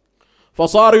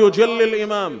 فصار يجل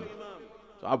الإمام،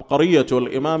 عبقرية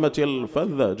الإمامة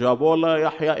الفذة. جابوا له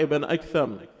يحيى ابن أكثم،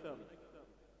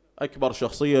 أكبر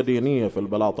شخصية دينية في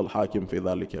البلاط الحاكم في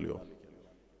ذلك اليوم،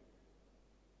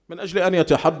 من أجل أن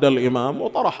يتحدى الإمام،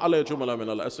 وطرح عليه جملة من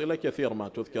الأسئلة كثير ما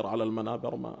تذكر على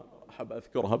المنابر، ما أحب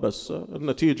أذكرها، بس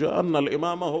النتيجة أن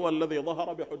الإمام هو الذي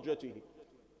ظهر بحجته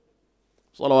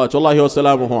صلوات الله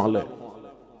وسلامه عليه.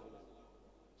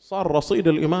 صار رصيد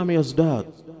الإمام يزداد،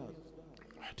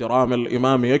 احترام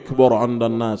الإمام يكبر عند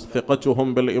الناس،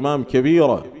 ثقتهم بالإمام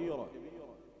كبيرة.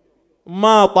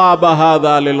 ما طاب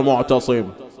هذا للمعتصم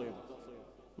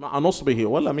مع نصبه،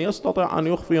 ولم يستطع أن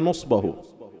يخفي نصبه،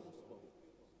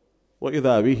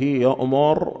 وإذا به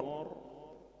يأمر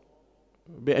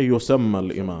بأن يسمى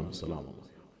الإمام سلام الله.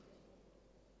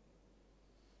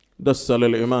 دس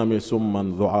للإمام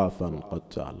سما ذعافا قد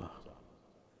تعالى،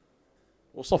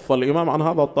 وصف الإمام عن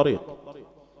هذا الطريق.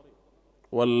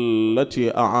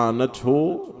 والتي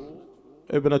أعانته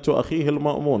ابنة أخيه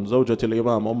المأمون زوجة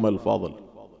الإمام أم الفاضل،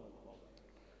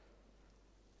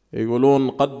 يقولون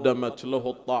قدمت له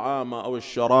الطعام أو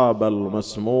الشراب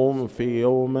المسموم في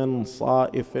يوم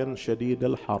صائف شديد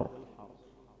الحر،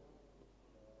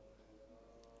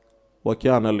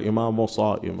 وكان الإمام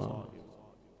صائما.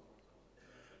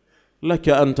 لك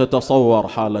أن تتصور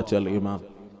حالة الإمام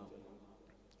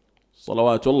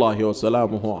صلوات الله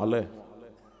وسلامه عليه،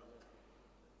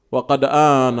 وقد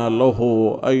آن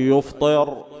له أن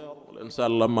يفطر.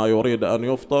 الإنسان لما يريد أن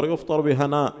يفطر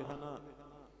بهناء،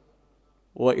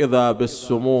 وإذا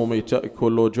بالسموم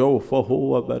تأكل جوفه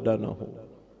وبدنه.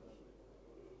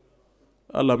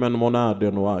 ألا من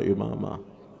مناد وإماما.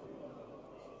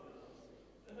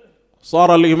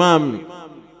 صار الإمام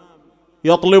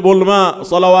يطلب الماء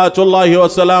صلوات الله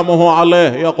وسلامه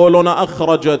عليه، يقولون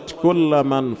أخرجت كل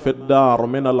من في الدار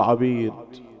من العبيد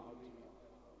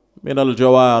من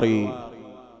الجواري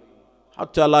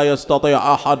حتى لا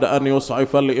يستطيع أحد أن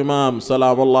يسعف الإمام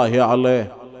سلام الله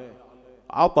عليه.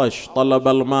 عطش، طلب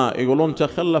الماء، يقولون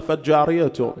تخلفت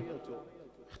جاريته،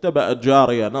 اختبأت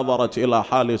جارية نظرت إلى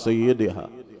حال سيدها،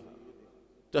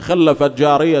 تخلفت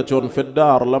جارية في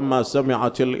الدار لما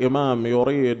سمعت الإمام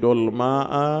يريد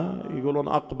الماء، يقولون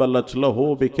أقبلت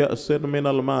له بكأس من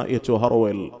الماء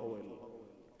تهرول.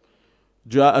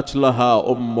 جاءت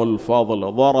لها أم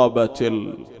الفضل، ضربت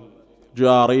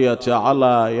الجارية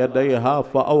على يديها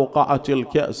فأوقعت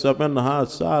الكأس منها،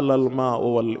 سال الماء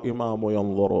والإمام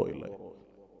ينظر إليه.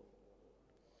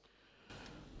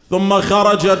 ثم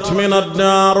خرجت من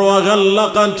الدار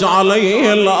وغلقت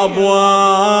عليه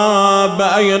الأبواب.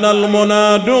 أين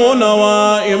المنادون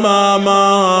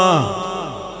وإماما؟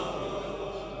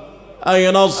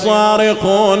 أين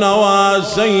الصارخون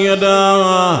وسيدا؟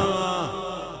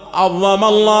 عظم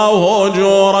الله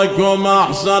أجوركم،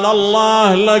 أحسن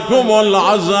الله لكم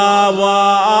العزاء.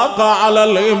 ضاق على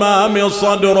الإمام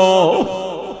صدره،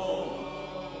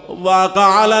 ضاق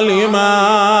على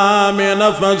الإمام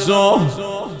نفسه.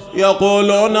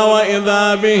 يقولون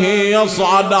وإذا به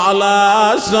يصعد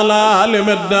على سلالم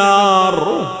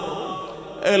الدار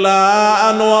إلى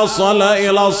أن وصل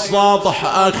إلى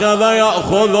السطح، أخذ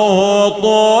يأخذه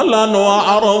طولا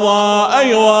وعرضا.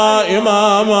 أيوا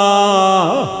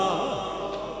إماما،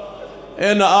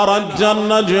 إن أردت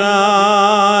النجاة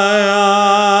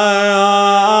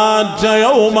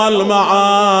يوم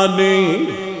المعادي،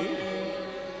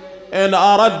 إن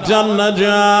أردت النجاة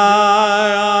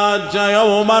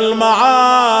يوم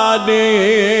المعادي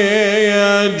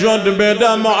جد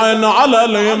بدمع على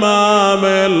الإمام،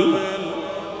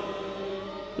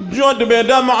 جد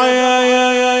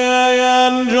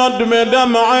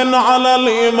بدمع على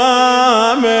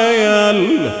الإمام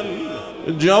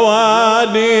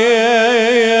الجواد،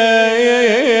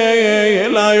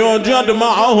 لا يوجد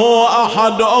معه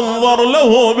أحد انظر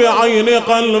له بعين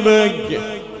قلبك،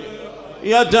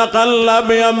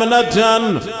 يتقلب يمنة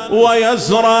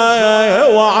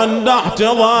ويسرى وعند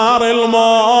احتضار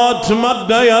الموت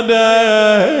مد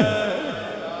يديه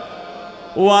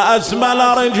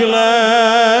وأسمل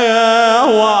رجليه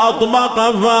وأطبق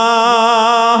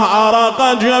فاه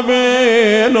عرق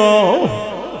جبينه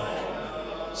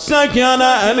سكن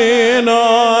أنينه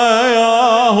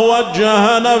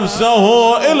وجه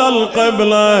نفسه إلى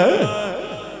القبلة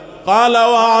قال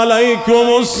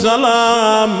وعليكم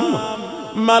السلام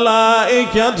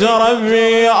ملائكة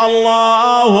ربي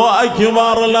الله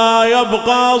أكبر، لا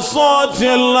يبقى صوت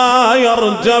لا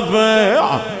يرتفع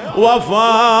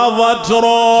وفاضت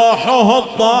روحه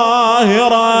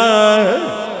الطاهرة.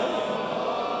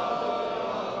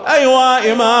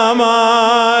 أيوا إماما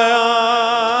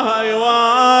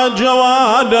أيوا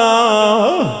جوادا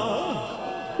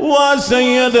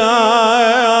وسيدا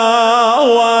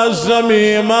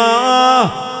وزميما،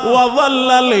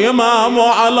 وظل الإمام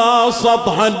على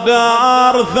سطح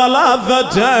الدار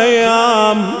 3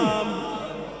 أيام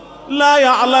لا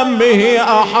يعلم به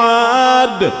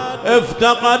أحد،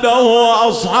 افتقده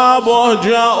أصحابه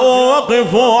جاءوا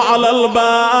وقفوا على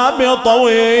الباب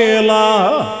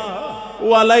طويلا،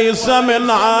 وليس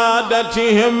من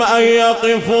عادتهم أن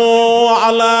يقفوا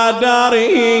على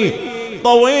داره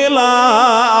طويلا،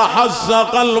 أحس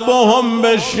قلبهم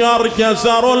بالشر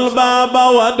كسروا الباب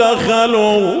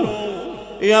ودخلوا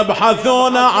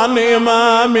يبحثون عن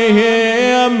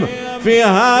إمامهم في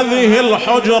هذه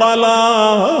الحجرة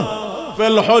لا، في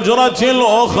الحجرة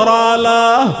الأخرى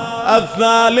لا،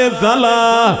 الثالثة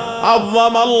لا،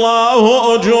 عظم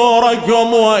الله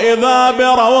أجوركم، وإذا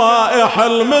بروائح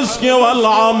المسك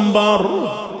والعنبر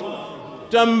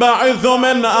تنبعث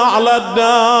من أعلى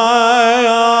الدار،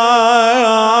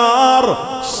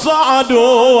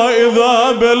 صعدوا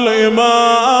وإذا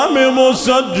بالإمام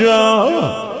مسجى،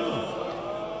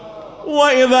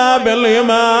 وإذا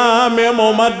بالإمام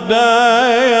ممدد،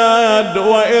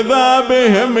 وإذا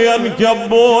بهم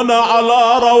ينكبون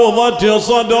على روضة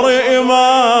صدر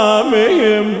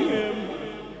إمامهم،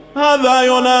 هذا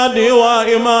ينادي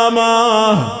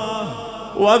وإمامه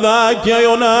وذاك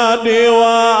ينادي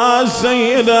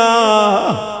وسيدا.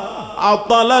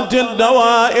 عطلت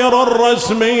الدوائر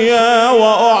الرسمية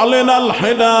وأعلن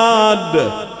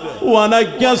الحداد،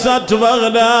 ونكست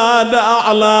بغداد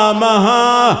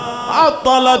أعلامها،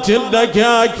 عطلت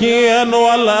الدكاكين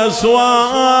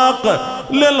والأسواق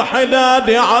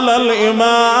للحداد على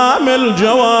الإمام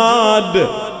الجواد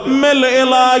مل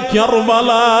إلى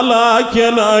كربلاء،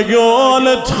 لكن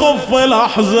أقول تخف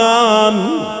الأحزان،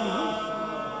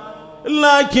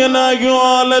 لكن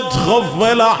أقول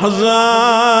تخف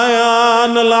الأحزان،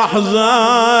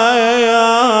 الأحزان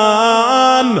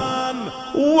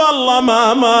والله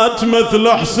ما مات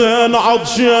مثل حسين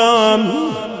عطشان،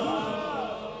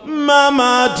 ما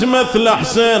مات مثل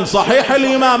حسين. صحيح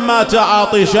الإمام مات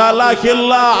عاطشا، لكن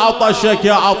لا عطش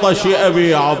كعطش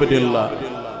أبي عبد الله،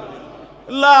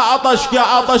 لا عطش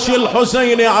كعطش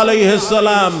الحسين عليه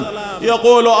السلام.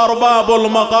 يقول أرباب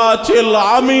المقاتل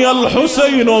عمي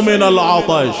الحسين من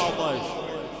العطش،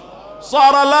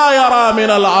 صار لا يرى من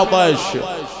العطش،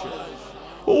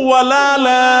 ولا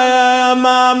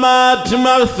ما مات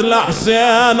مثل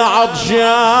حسين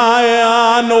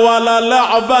عطشان، ولا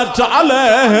لعبت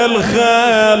عليه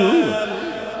الخيل،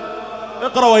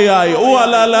 اقرأ وياي،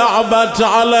 ولا لعبت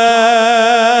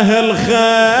عليه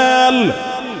الخيل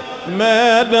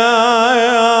ميدان،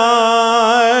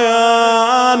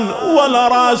 ولا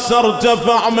راس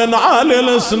ارتفع من عالي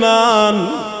الاسنان،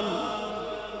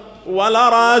 ولا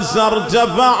راس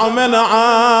ارتفع من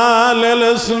عالي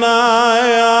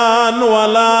الاسنان،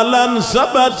 ولا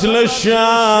لانسبت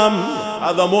للشام،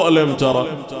 هذا مؤلم ترى،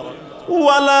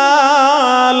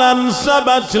 ولا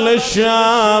لانسبت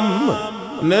للشام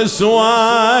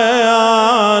نسوان،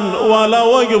 ولا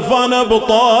وقفن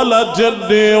بطولة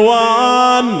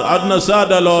الديوان، عدنا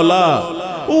سادة لولا،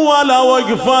 ولا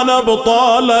وقفن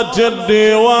بطولة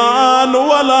الديوان،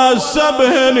 ولا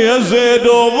سبه يزيد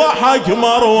ضحك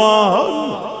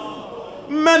مروان.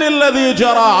 من الذي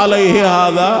جرى عليه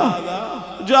هذا؟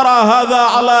 جرى هذا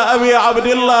على أبي عبد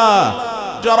الله،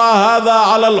 جرى هذا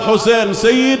على الحسين.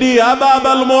 سيدي يا باب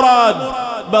المراد،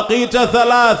 بقيت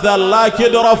ثلاثا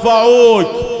لكن رفعوك.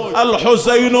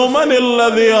 الحسين من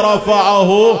الذي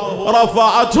رفعه؟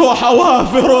 رفعته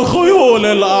حوافر خيول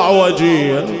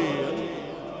الأعوجية.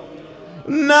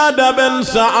 نادى بن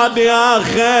سعد يا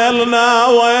خيلنا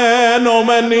وين،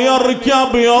 ومن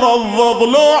يركب يرض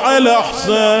ضلوع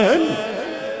الحسين،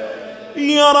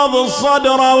 يرض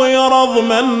صدره ويرض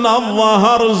من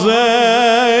الظهر زين،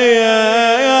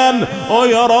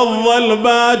 ويرض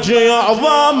الباجي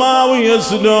عظامه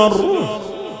ويسدر.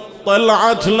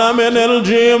 طلعت له من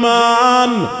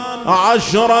الجيمان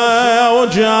 10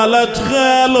 وجالت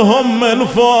خيلهم من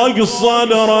فوق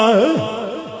صدره،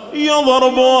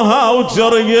 يضربوها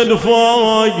وترقد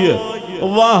فوق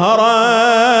ظهره.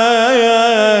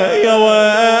 يا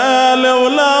ويلي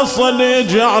ولا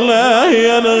صديق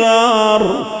عليه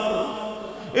ينغار،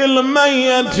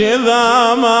 الميت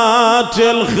إذا مات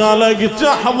الخلق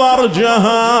تحضر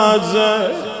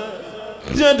جهازه،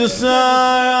 تتساعد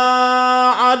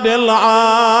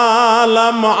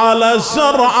العالم على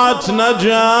سرعة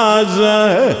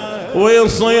نجازه،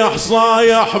 ويصيح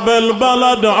صايح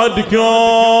بالبلد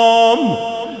عدكم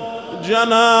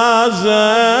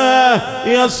جنازة.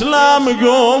 يا سلام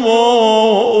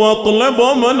قوموا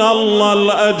واطلبوا من الله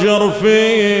الأجر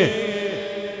فيه،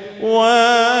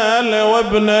 ويلي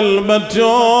وابن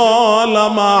البتول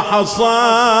ما حصل.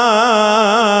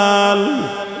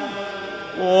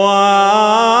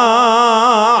 واحد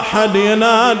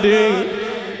ينادي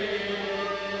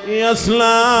يا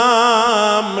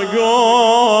سلام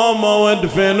قوموا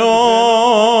وادفنوا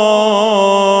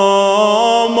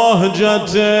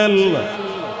مهجة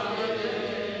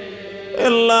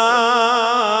إلا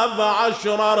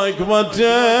ب10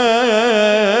 ركبتين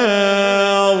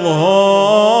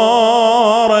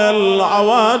ظهور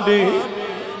العوادي،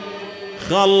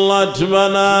 خلت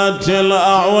بنات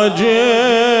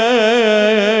الأعوجية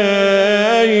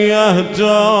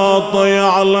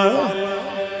تطيع له.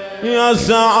 يا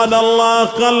سعد الله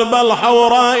قلب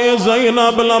الحوراء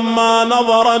زينب لما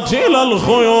نظرت إلى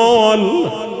الخيول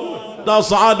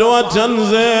تصعد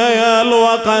وتنزل،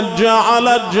 وقد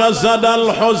جعلت جسد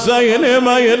الحسين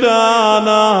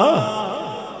ميدانا،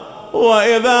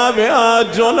 وإذا بها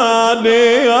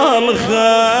تنادي يا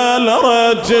الخيل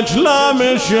ريتك لا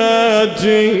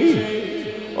مشيتي،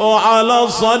 وعلى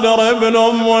صدر ابن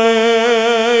أمي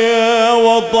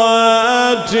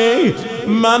وطيتي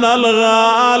من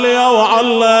الغالية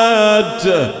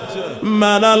وعلت،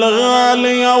 من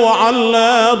الغالية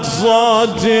وعلت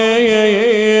صوتي،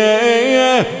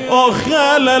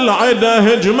 وخيل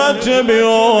العدا هجمت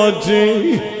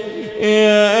بيوتي.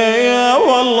 يا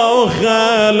والله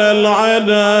وخيل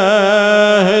العدا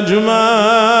هجمت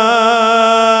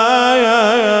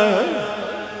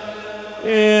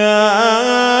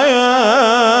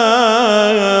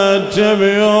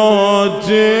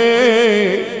بيوتي،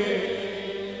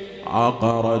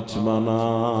 عقرت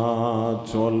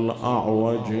منات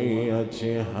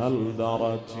الأعوجية هل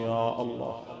درت. يا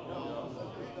الله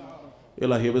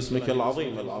إلهي باسمك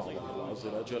العظيم العظيم العز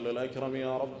الأجل الأكرم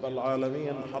يا رب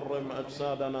العالمين، حرم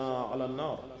أجسادنا على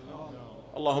النار.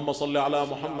 اللهم صل على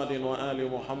محمد وآل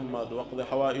محمد، واقض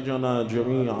حوائجنا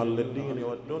جميعا للدين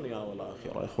والدنيا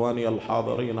والآخرة. إخواني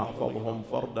الحاضرين احفظهم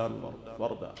فردا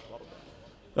فردا،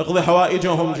 اقض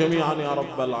حوائجهم جميعا يا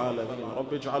رب العالمين.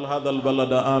 رب اجعل هذا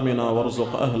البلد آمنا،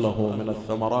 وارزق أهله من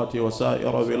الثمرات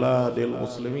وسائر بلاد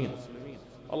المسلمين.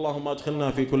 اللهم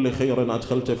ادخلنا في كل خير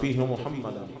أدخلت فيه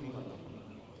محمدا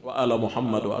وآل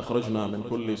محمد، وأخرجنا من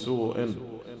كل سوء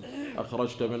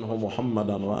أخرجت منه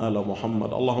محمدا وآل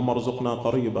محمد. اللهم ارزقنا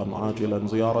قريبا عاجلا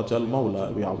زيارة المولى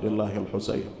أبي عبد الله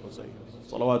الحسين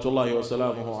صلوات الله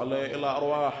وسلامه عليه، إلى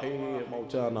أرواح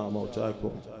موتانا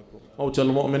موتاكم، موت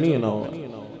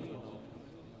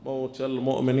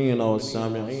المؤمنين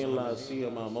والسامعين، لا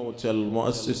سيما موت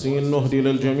المؤسسين. نهدي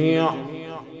للجميع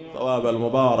ثواب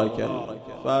المباركة.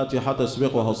 فاتحة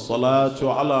تسبقها الصلاة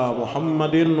على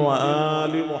محمد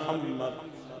وآل محمد.